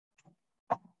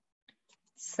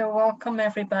So welcome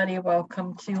everybody,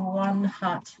 welcome to One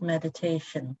Heart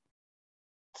Meditation.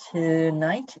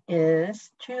 Tonight is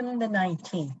June the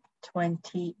 19th,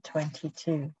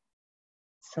 2022.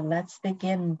 So let's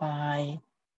begin by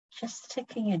just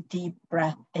taking a deep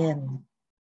breath in.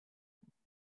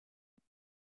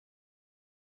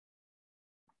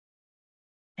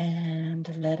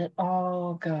 And let it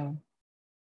all go.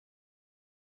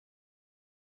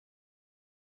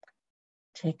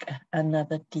 Take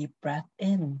another deep breath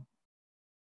in.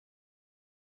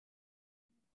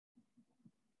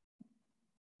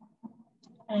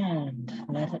 And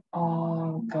let it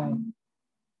all go.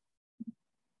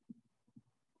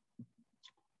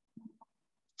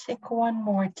 Take one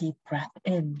more deep breath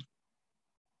in.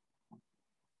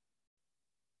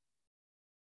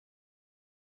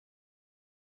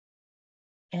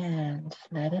 And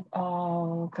let it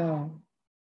all go.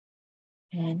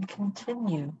 And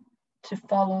continue to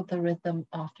follow the rhythm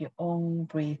of your own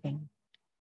breathing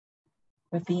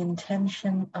with the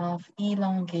intention of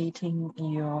elongating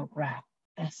your breath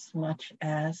as much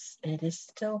as it is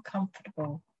still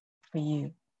comfortable for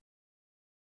you.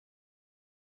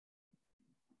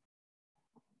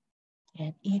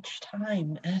 And each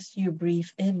time as you breathe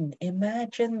in,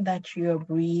 imagine that you are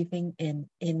breathing in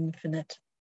infinite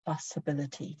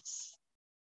possibilities.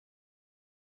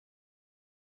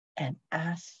 And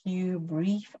as you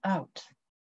breathe out,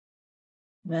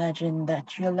 imagine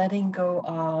that you're letting go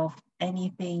of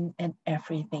anything and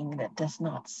everything that does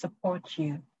not support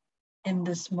you in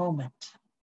this moment.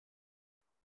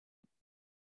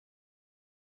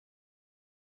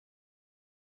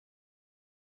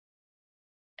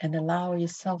 And allow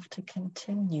yourself to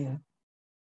continue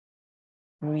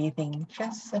breathing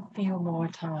just a few more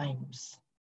times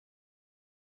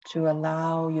to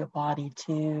allow your body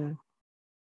to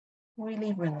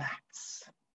really relax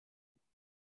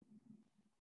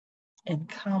and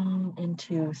come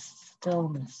into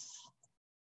stillness.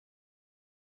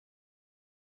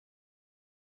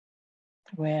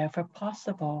 Wherever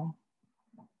possible,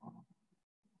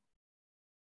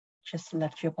 just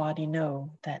let your body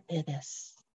know that it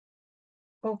is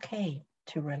okay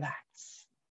to relax.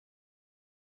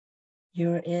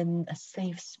 You're in a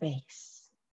safe space.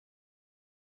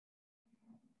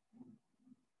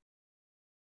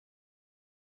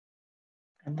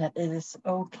 And that it is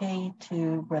okay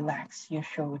to relax your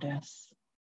shoulders.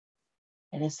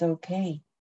 It is okay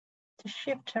to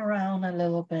shift around a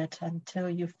little bit until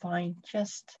you find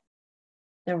just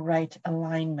the right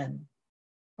alignment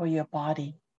for your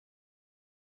body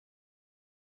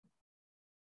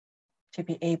to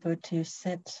be able to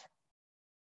sit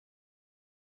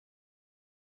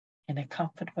in a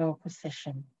comfortable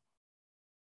position.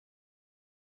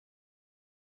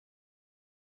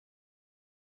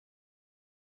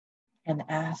 And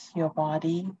as your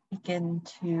body begin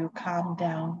to calm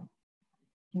down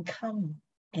and come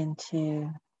into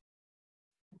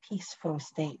a peaceful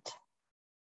state,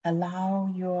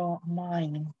 allow your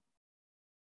mind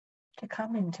to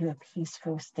come into a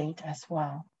peaceful state as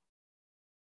well.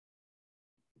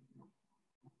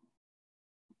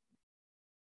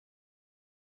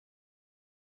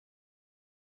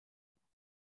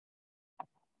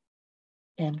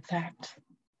 In fact,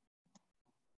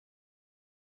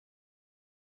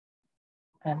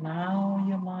 allow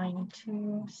your mind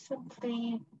to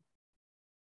simply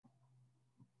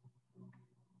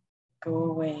go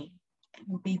away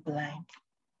and be blank.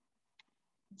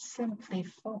 Simply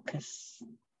focus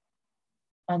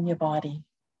on your body.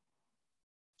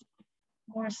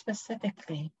 More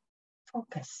specifically,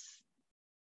 focus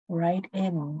right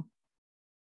in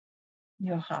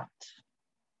your heart.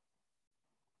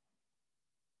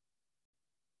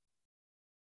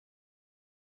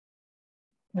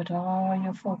 Put all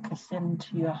your focus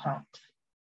into your heart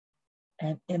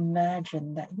and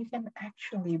imagine that you can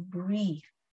actually breathe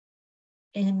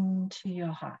into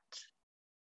your heart.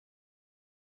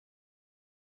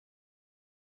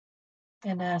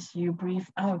 And as you breathe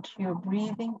out, you're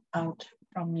breathing out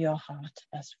from your heart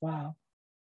as well.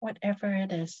 Whatever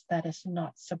it is that is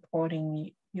not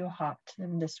supporting your heart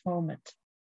in this moment,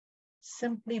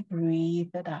 simply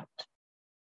breathe it out.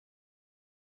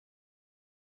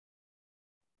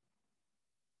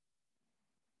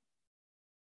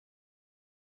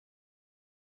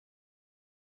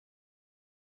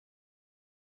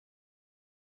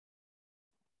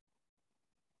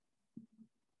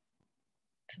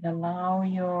 And allow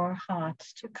your heart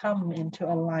to come into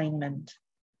alignment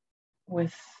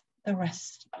with the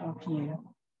rest of you.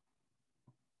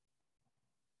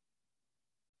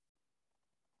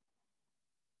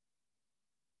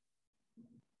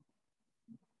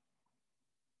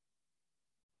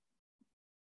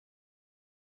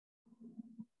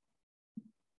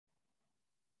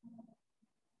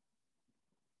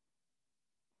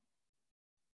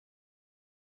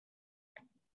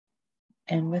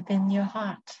 And within your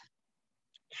heart,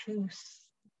 choose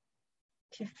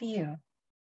to feel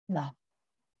love.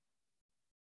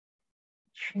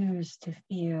 Choose to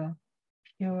feel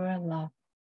pure love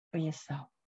for yourself.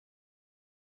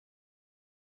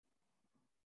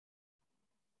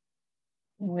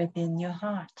 Within your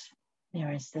heart,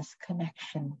 there is this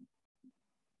connection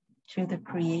to the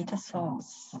Creator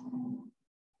Source.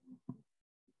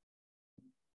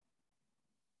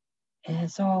 It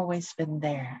has always been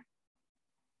there.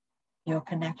 Your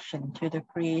connection to the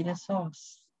Creator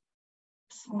Source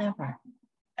has never,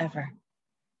 ever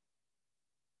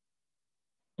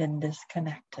been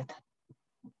disconnected.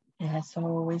 It has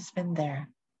always been there.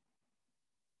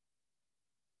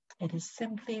 It is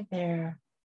simply there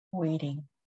waiting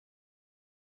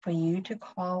for you to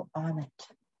call on it.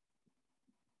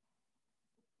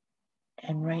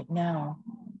 And right now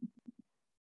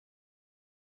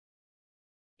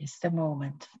is the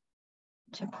moment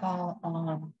to call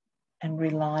on and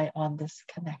rely on this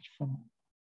connection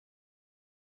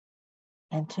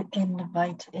and to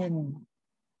invite in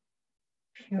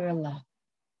pure love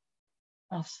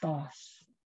of Source.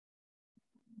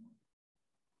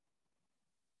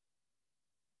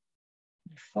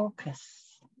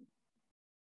 Focus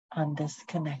on this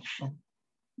connection.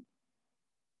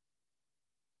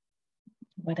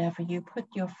 Whatever you put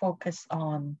your focus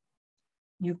on,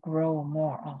 you grow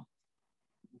more of.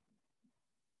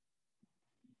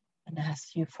 And as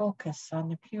you focus on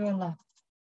the pure love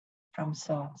from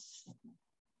Source,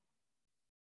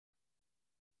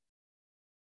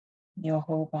 your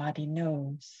whole body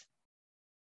knows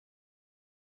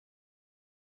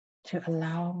to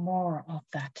allow more of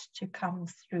that to come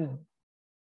through.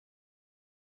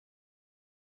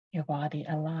 Your body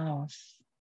allows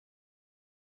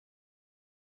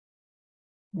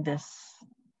this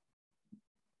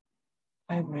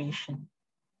vibration,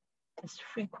 this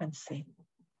frequency,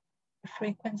 the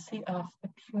frequency of the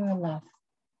pure love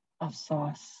of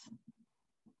Source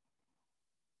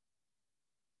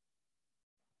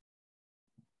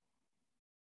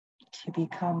to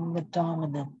become the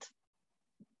dominant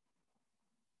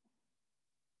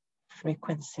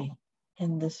frequency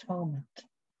in this moment.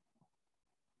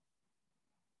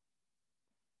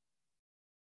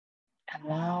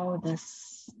 Allow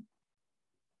this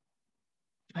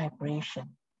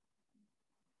vibration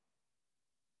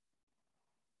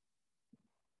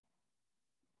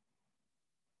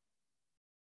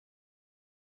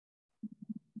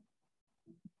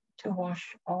to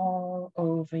wash all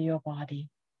over your body,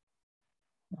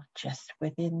 not just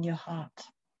within your heart,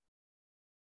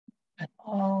 but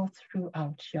all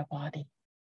throughout your body.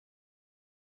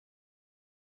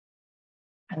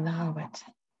 Allow it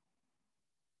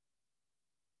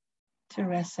to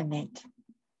resonate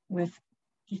with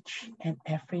each and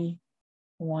every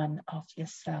one of your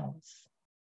cells,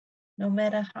 no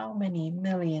matter how many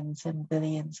millions and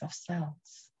billions of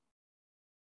cells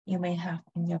you may have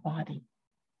in your body,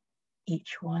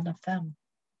 each one of them.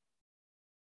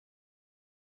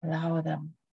 Allow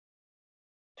them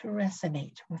to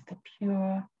resonate with the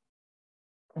pure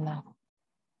love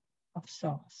of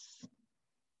Source.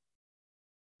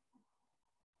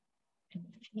 And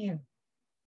feel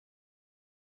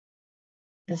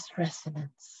this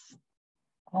resonance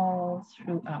all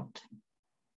throughout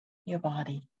your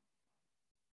body,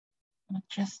 not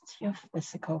just your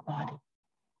physical body,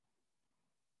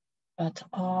 but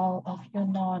all of your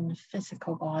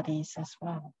non-physical bodies as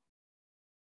well.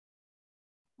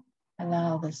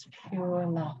 Allow this pure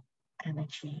love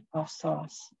energy of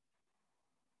Source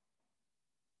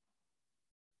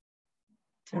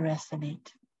to resonate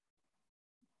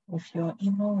with your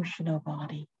emotional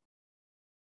body,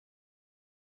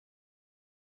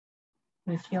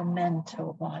 with your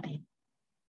mental body,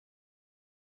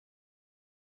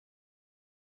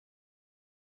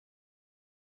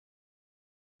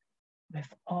 with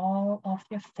all of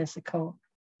your physical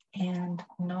and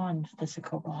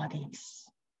non-physical bodies.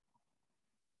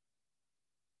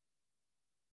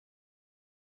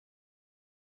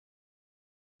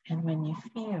 And when you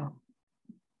feel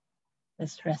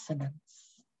this resonance,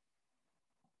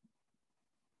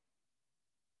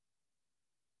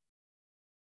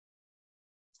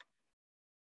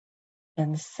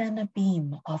 then send a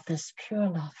beam of this pure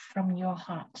love from your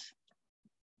heart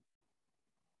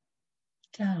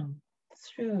down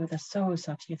through the soles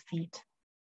of your feet,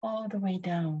 all the way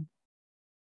down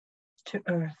to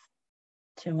Earth,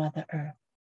 to Mother Earth,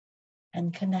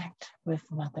 and connect with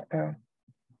Mother Earth.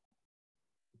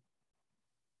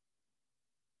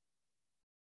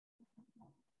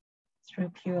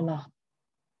 Through pure love.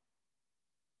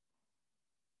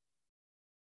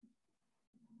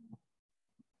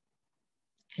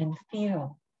 and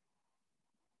feel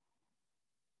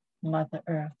Mother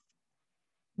Earth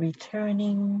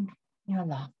returning your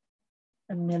love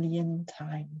 1,000,000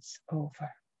 times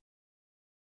over.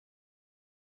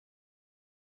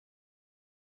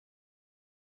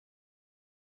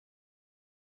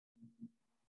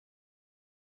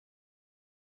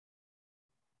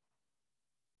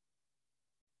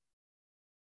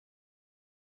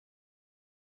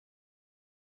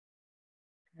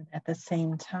 And at the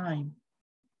same time,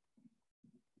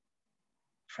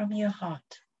 from your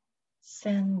heart,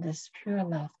 send this pure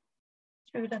love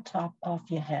through the top of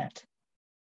your head.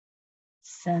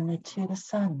 Send it to the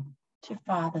sun, to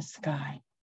Father Sky.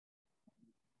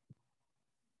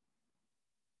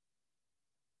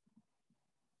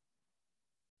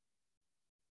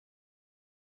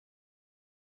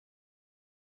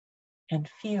 And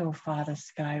feel Father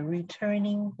Sky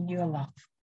returning your love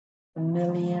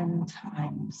 1,000,000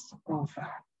 times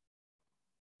over.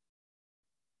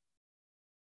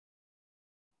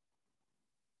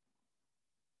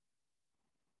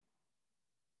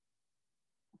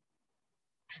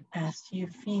 As you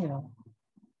feel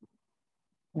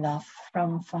love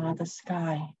from Father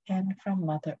Sky and from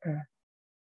Mother Earth,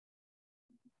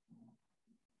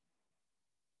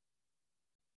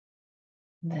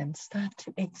 then start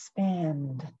to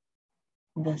expand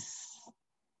this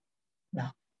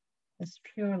love, this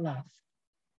pure love.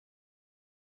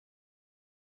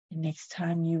 The next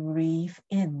time you breathe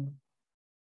in,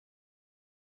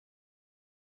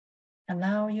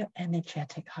 allow your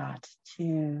energetic heart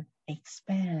to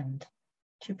expand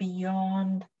to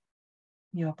beyond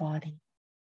your body.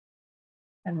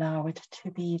 Allow it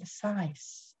to be the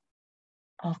size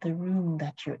of the room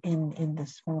that you're in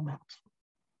this moment.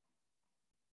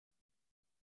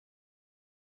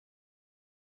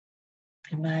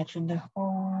 Imagine the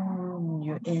whole room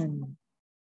you're in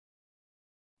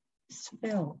is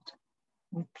filled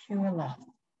with pure love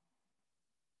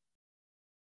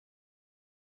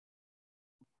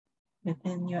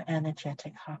within your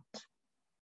energetic heart.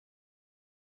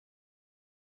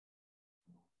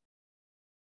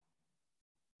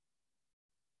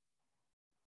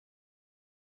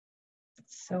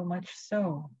 So much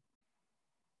so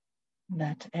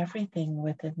that everything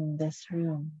within this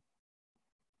room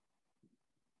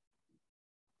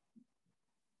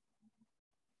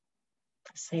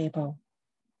is able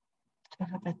to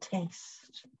have a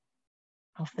taste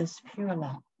of this pure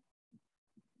love.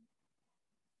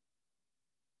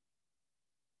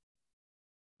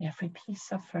 Every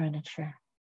piece of furniture,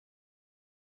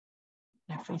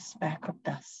 every speck of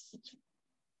dust,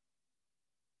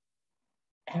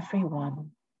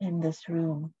 everyone in this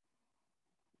room,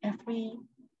 every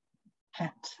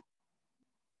pet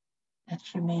that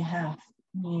you may have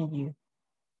near you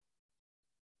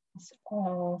is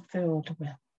all filled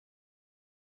with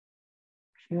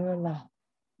pure love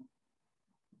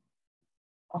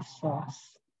of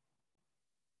source.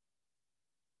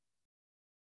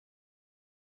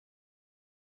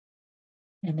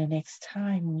 And the next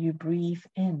time you breathe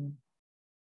in,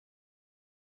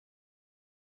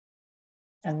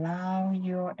 allow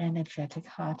your energetic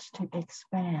heart to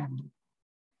expand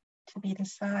to be the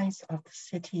size of the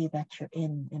city that you're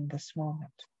in this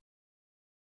moment.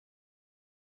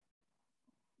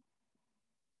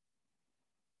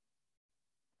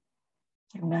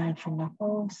 Imagine the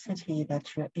whole city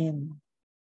that you're in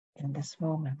this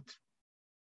moment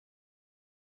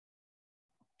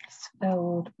is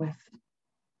filled with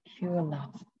pure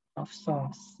love of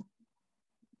source.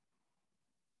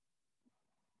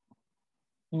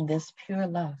 And this pure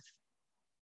love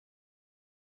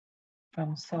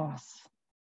from source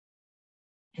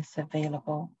is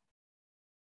available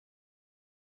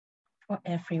for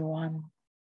everyone,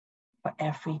 for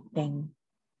everything,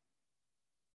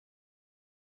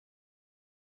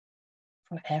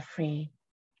 for every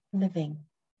living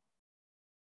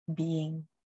being,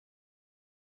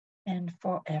 and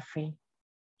for every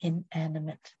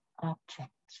inanimate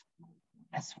object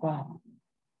as well.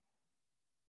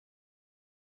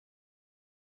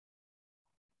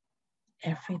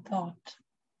 Every thought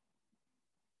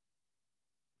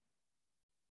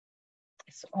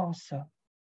is also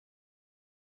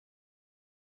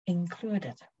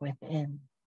included within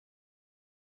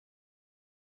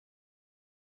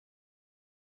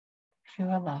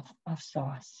pure love of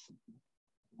source.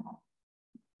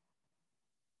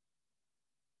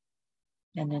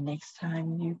 And the next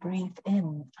time you breathe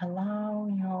in, allow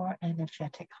your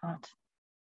energetic heart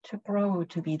to grow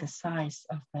to be the size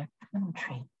of the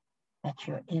country that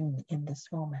you're in this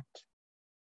moment.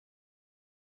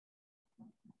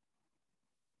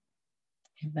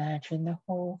 Imagine the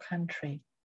whole country,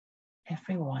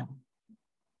 everyone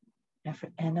every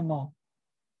animal,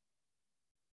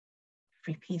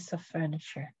 every piece of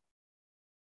furniture,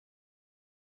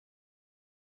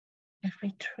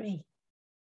 every tree,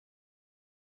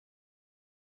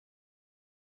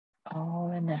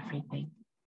 all and everything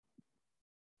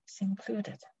is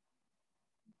included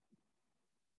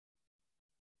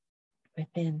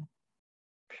within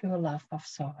pure love of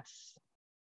Source.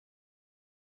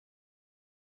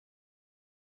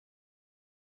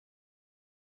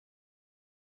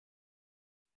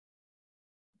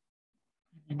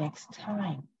 And the next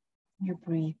time you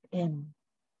breathe in,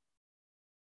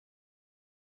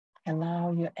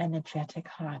 allow your energetic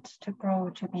heart to grow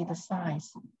to be the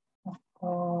size of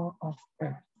all of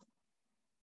Earth.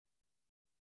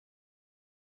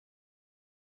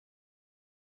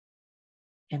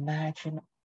 Imagine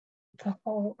the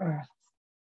whole Earth,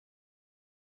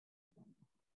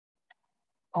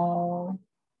 all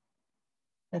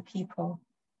the people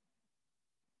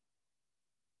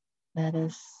that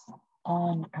is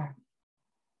on Earth,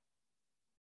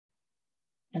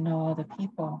 and all the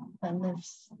people that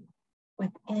lives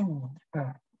within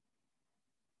Earth.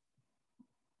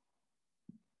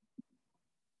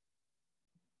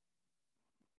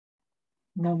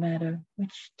 No matter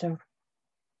which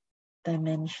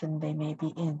dimension they may be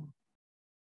in,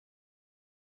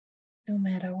 no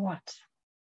matter what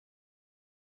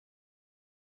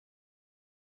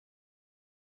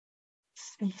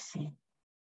species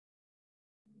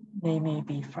they may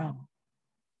be from,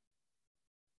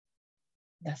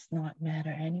 does not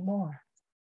matter anymore.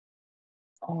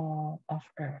 All of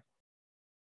Earth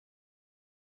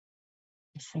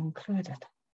is included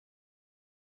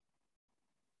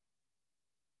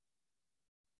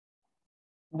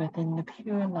within the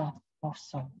pure love of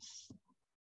Source.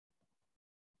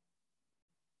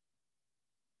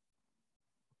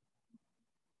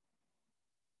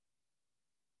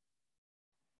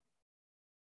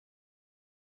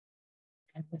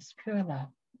 And this pure love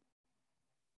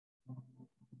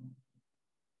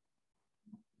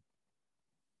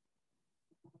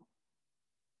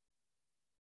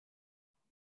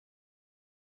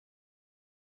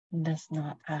does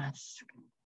not ask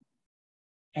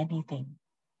anything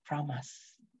from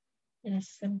us. It is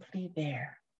simply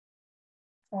there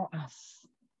for us.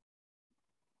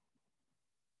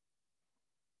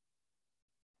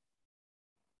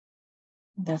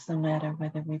 It doesn't matter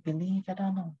whether we believe it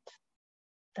or not.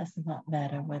 It does not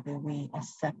matter whether we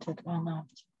accept it or not.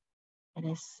 It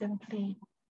is simply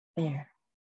there,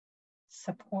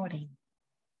 supporting.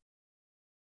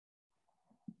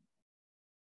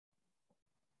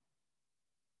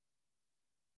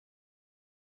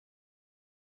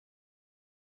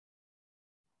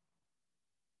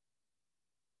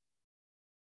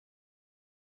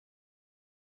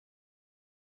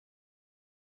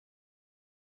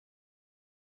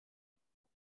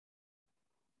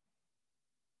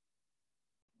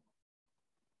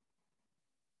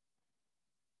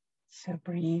 So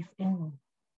breathe in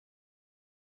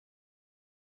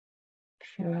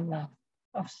pure love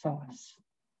of Source.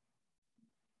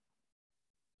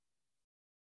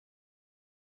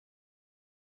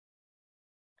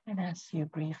 And as you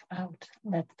breathe out,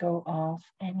 let go of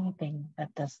anything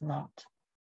that does not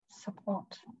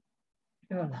support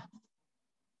pure love.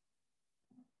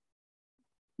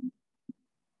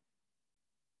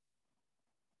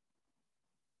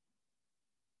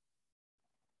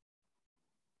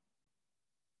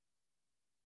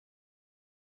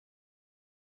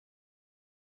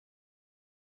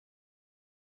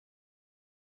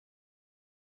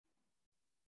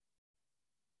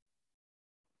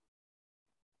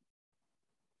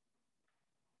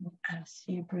 As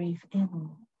you breathe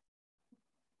in,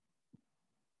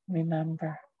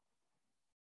 remember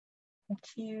that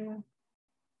you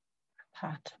are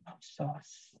part of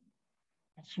Source,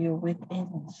 that you're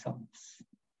within Source.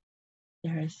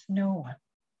 There is no one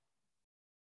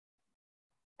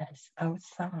that is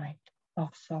outside of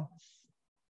Source.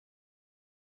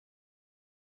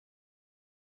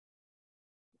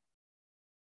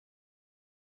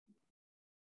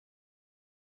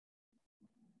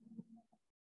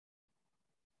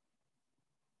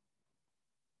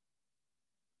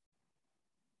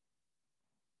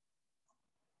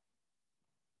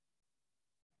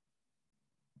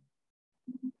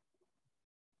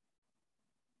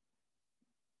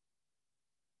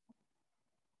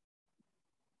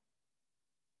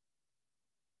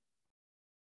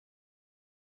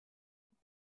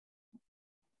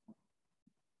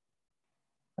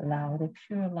 Allow the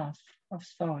pure love of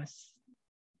Source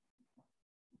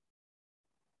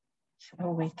to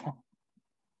awaken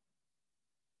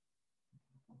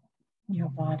your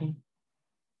body,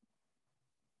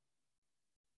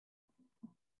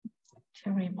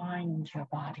 to remind your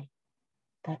body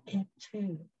that it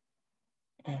too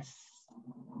is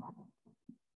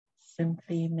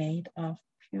simply made of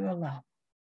pure love.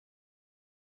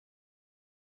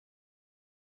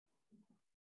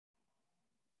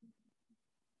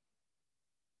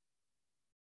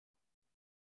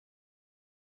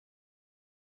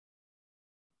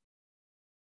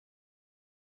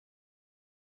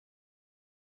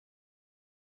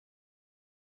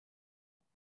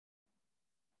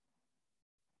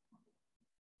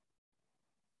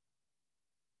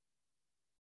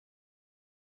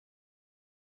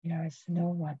 There is no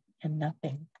one and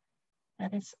nothing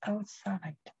that is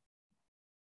outside of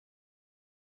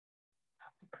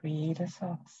the Creator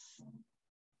Source.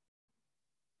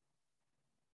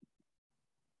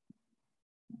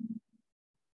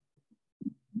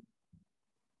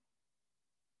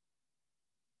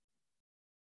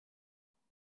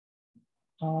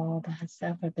 All that has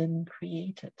ever been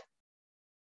created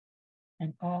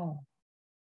and all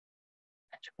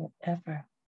that will ever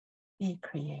be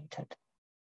created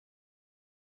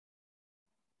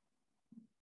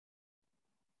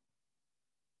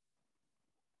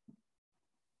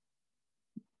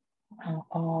are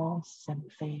all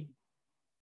simply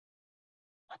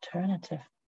alternative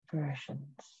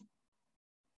versions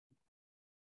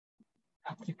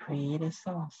of the Creator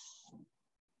Source,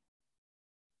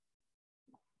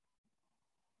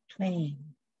 playing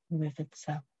with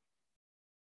itself.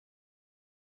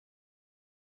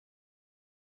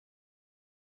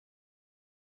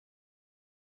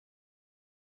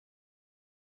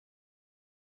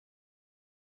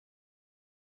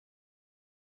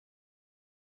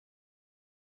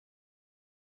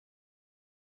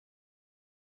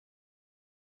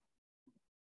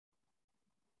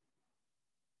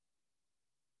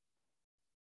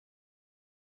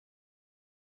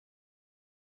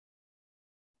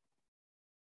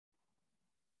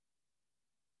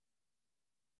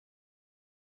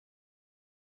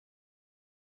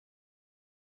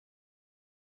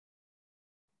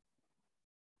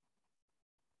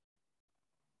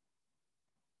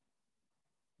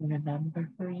 Remember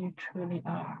who you truly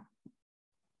are.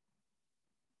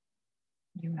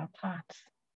 You are part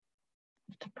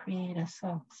of the Creator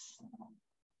Source.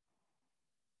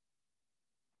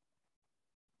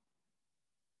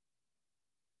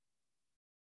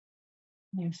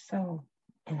 Your soul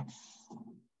is,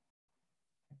 and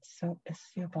so is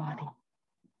your body.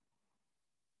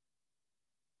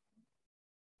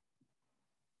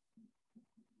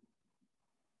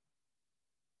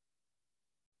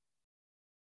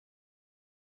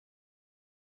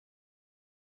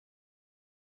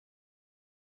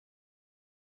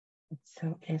 And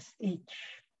so is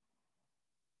each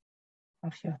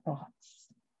of your thoughts.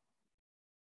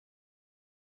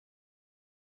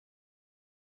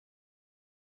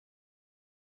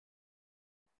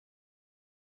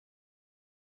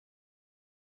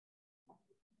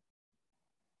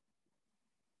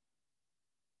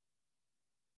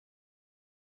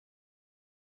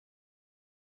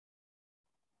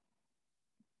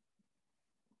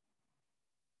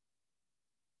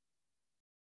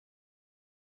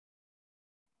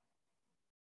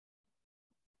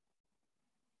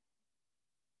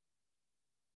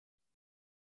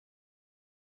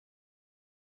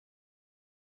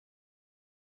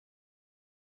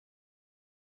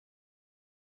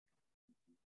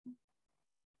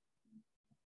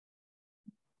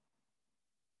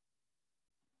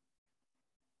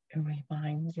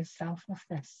 Remind yourself of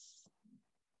this.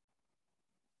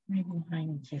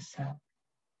 Remind yourself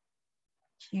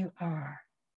that you are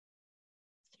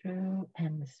through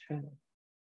and through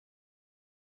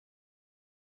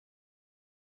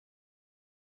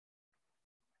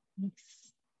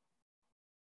peace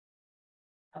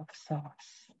of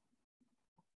Source,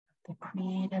 the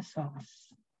Creator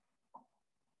Source,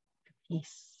 the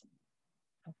peace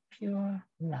of pure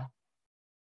love.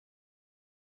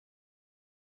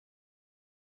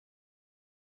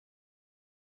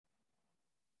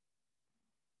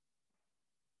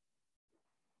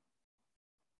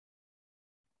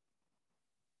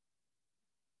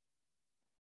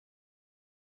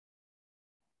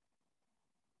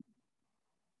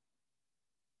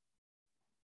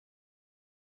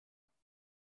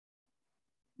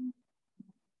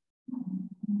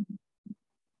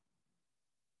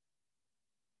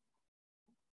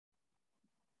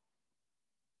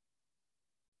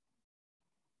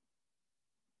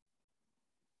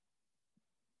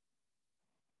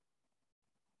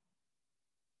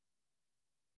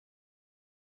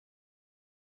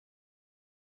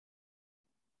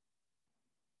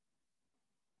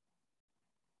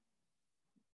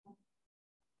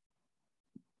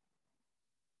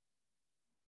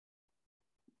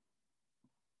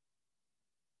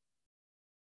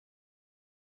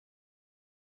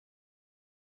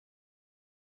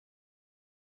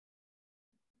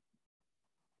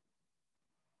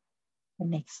 The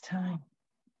next time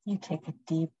you take a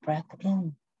deep breath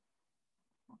in,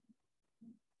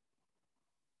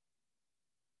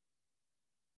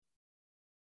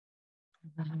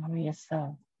 allow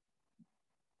yourself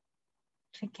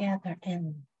to gather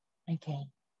in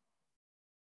again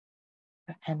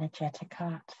your energetic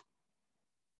heart.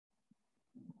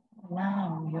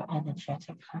 Allow your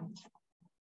energetic heart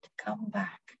to come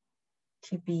back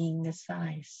to being the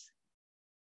size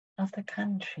of the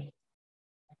country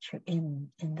that you're in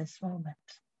this moment.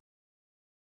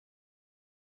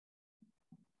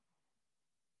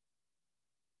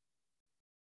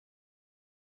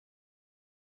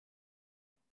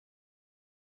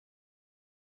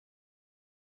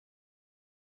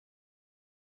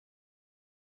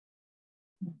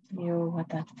 Feel what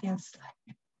that feels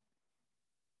like.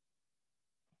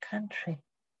 A country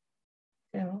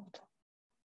filled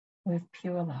with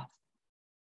pure love.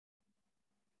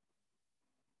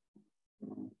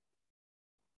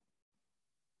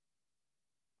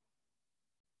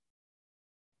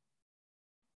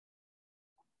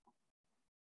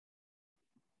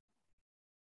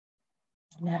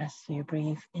 And as you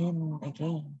breathe in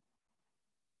again,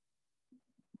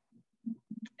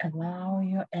 allow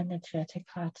your energetic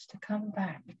heart to come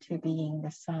back to being the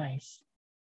size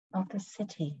of the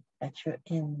city that you're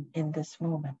in this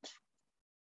moment.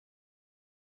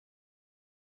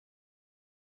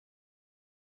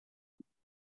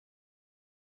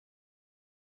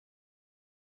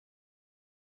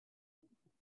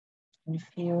 And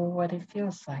feel what it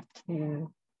feels like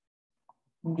to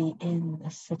be in a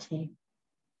city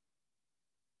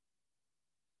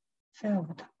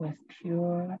filled with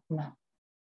pure love.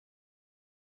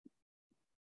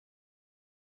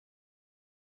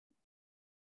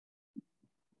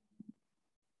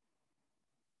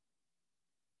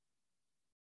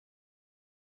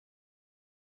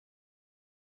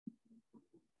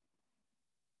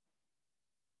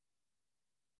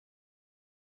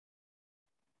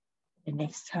 The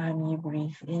next time you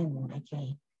breathe in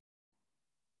again,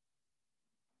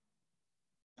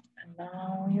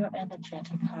 allow your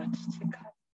energetic heart to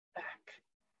come back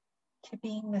to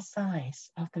being the size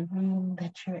of the room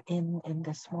that you're in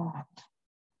this moment.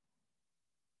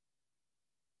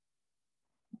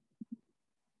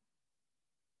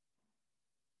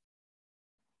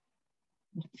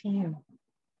 And feel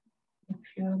the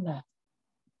pure love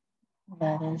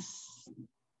that is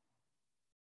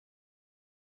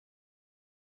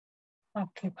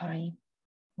occupying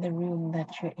the room that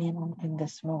you're in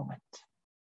this moment.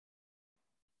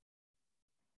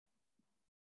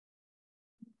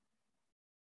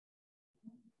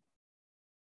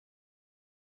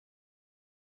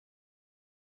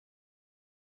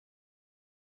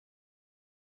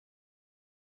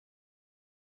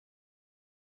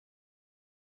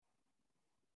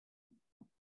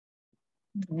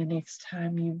 And the next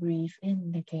time you breathe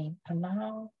in again,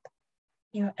 allow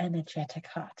your energetic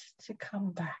heart to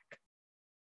come back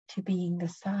to being the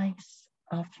size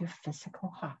of your physical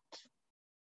heart.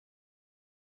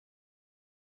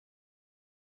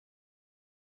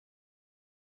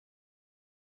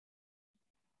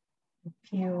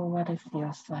 Feel what it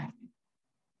feels like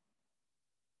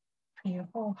for your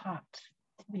whole heart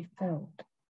to be filled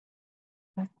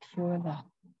with pure love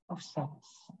of souls.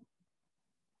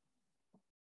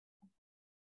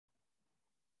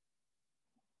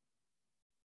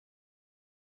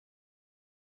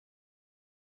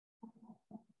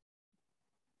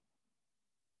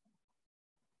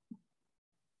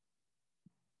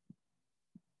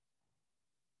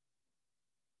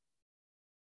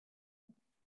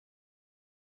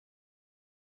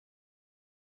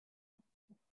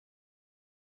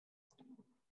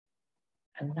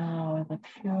 Allow the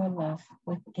pure love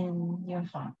within your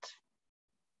heart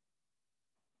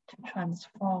to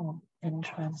transform and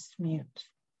transmute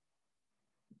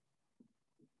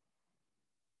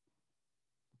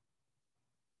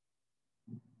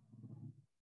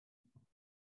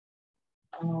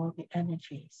all the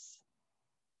energies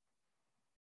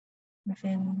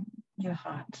within your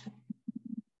heart,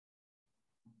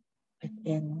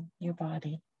 within your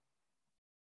body,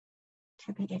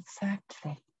 to be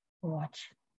exactly what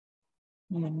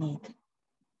you need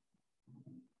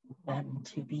them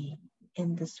to be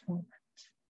in this moment.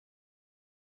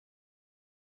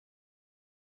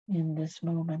 In this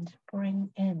moment,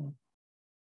 bring in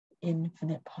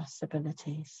infinite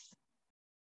possibilities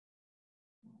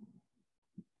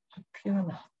of pure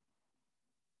love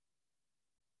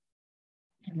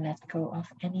and let go of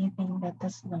anything that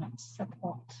does not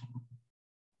support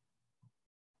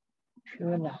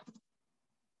pure love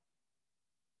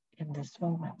in this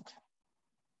moment.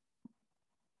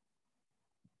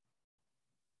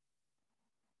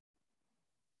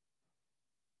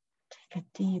 Take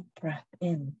a deep breath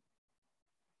in.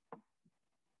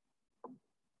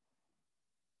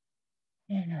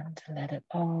 And let it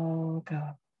all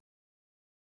go.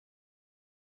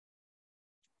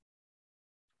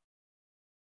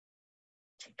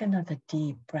 Take another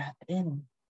deep breath in.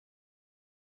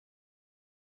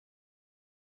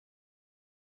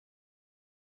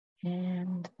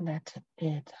 And let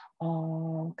it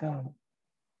all go.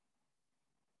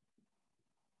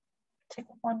 Take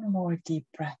one more deep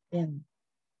breath in.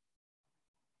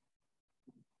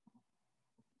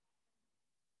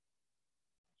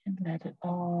 And let it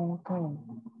all go.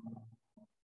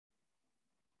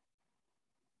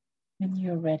 When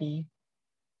you're ready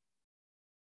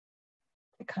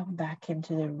to come back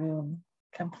into the room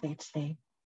completely,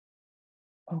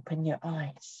 open your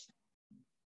eyes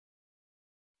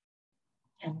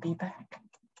and be back.